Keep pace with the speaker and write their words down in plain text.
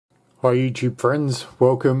Hi YouTube friends,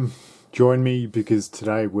 welcome. Join me because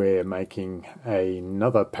today we're making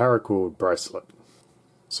another paracord bracelet.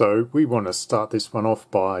 So we want to start this one off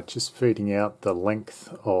by just feeding out the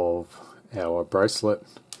length of our bracelet,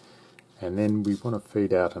 and then we want to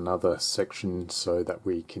feed out another section so that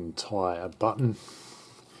we can tie a button.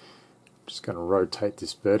 I'm just going to rotate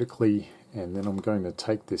this vertically, and then I'm going to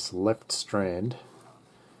take this left strand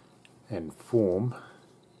and form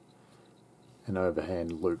an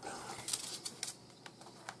overhand loop.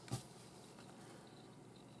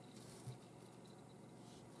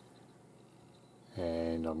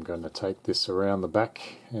 And I'm going to take this around the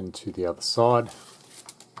back and to the other side.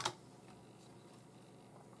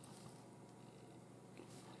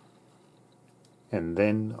 And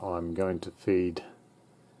then I'm going to feed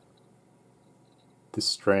this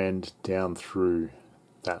strand down through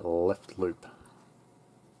that left loop.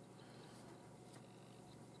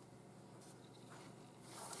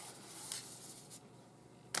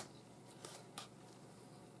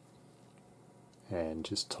 And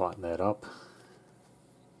just tighten that up.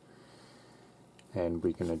 And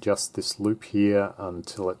we can adjust this loop here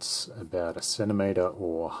until it's about 1 centimeter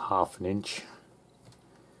or ½ an inch,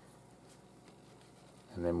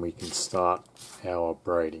 and then we can start our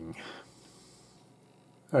braiding.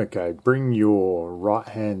 Okay, bring your right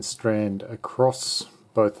hand strand across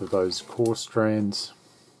both of those core strands,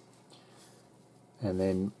 and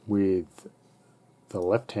then with the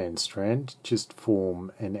left hand strand just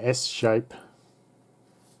form an S shape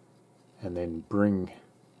and then bring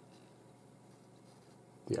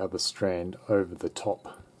the other strand over the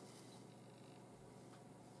top,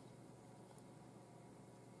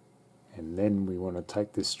 and then we want to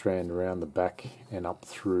take this strand around the back and up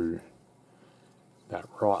through that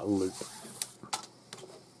right loop,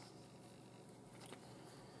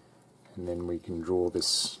 and then we can draw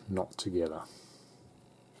this knot together.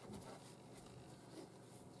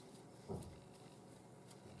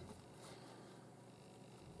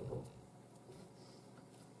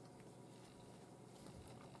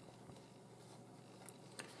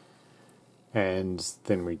 And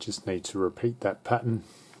then we just need to repeat that pattern,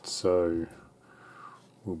 so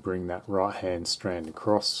we'll bring that right hand strand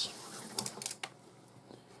across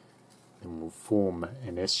and we'll form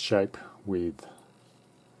an S shape with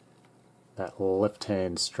that left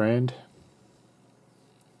hand strand.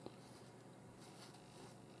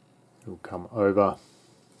 It'll come over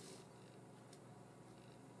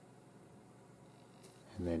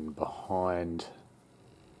and then behind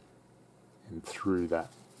and through that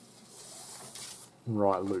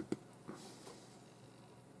right loop.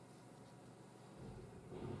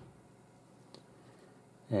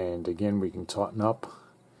 And again we can tighten up,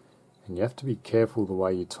 and you have to be careful the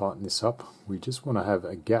way you tighten this up. We just want to have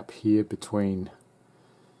a gap here between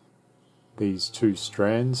these two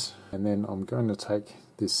strands, and then I'm going to take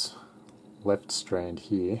this left strand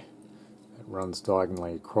here that runs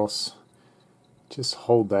diagonally across, just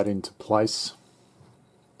hold that into place,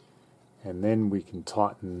 and then we can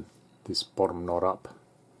tighten this bottom knot up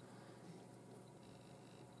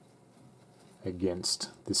against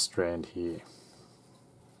this strand here.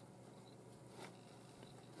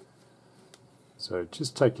 So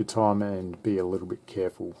just take your time and be a little bit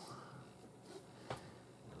careful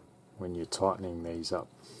when you're tightening these up.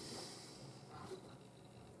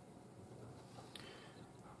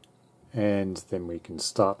 And then we can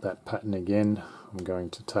start that pattern again. I'm going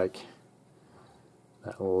to take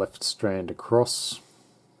that left strand across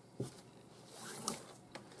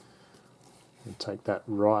and take that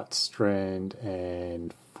right strand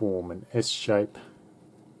and form an S shape.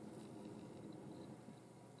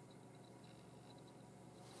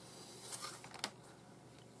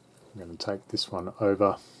 I'm going to take this one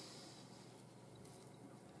over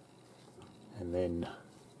and then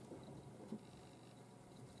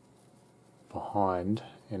behind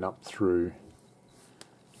and up through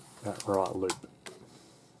that right loop.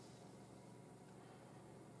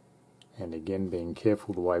 And again, being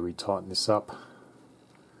careful the way we tighten this up.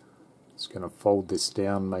 Just going to fold this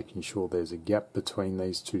down, making sure there's a gap between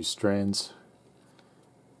these two strands.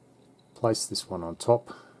 Place this one on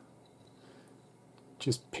top.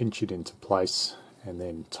 Just pinch it into place and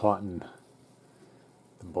then tighten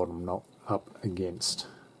the bottom knot up against.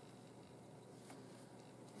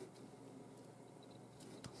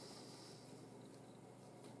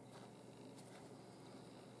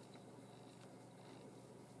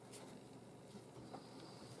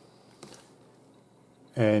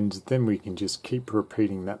 And then we can just keep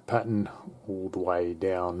repeating that pattern all the way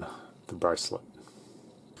down the bracelet.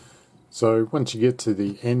 So once you get to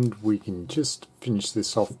the end, we can just finish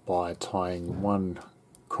this off by tying one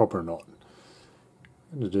cobra knot.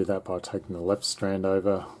 I'm going to do that by taking the left strand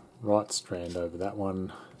over, right strand over that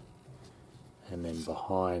one, and then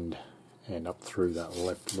behind and up through that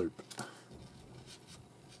left loop.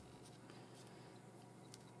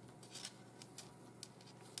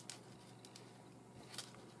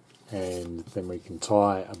 And then we can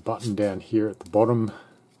tie a button down here at the bottom.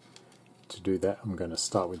 To do that, I'm going to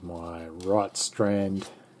start with my right strand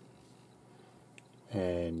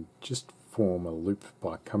and just form a loop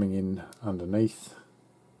by coming in underneath,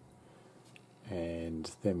 and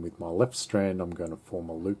then with my left strand I'm going to form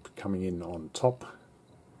a loop coming in on top.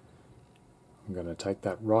 I'm going to take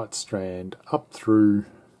that right strand up through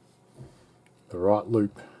the right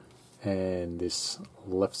loop and this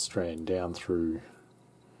left strand down through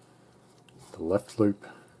the left loop,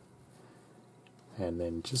 and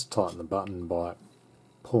then just tighten the button by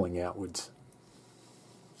pulling outwards.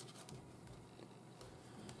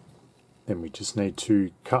 Then we just need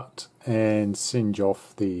to cut and singe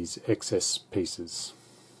off these excess pieces.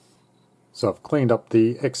 So I've cleaned up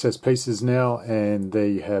the excess pieces now, and there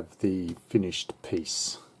you have the finished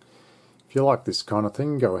piece. If you like this kind of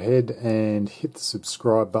thing, go ahead and hit the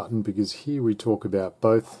subscribe button, because here we talk about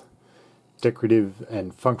both decorative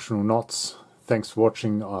and functional knots. Thanks for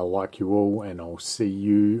watching. I like you all, and I'll see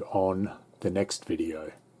you on the next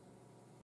video.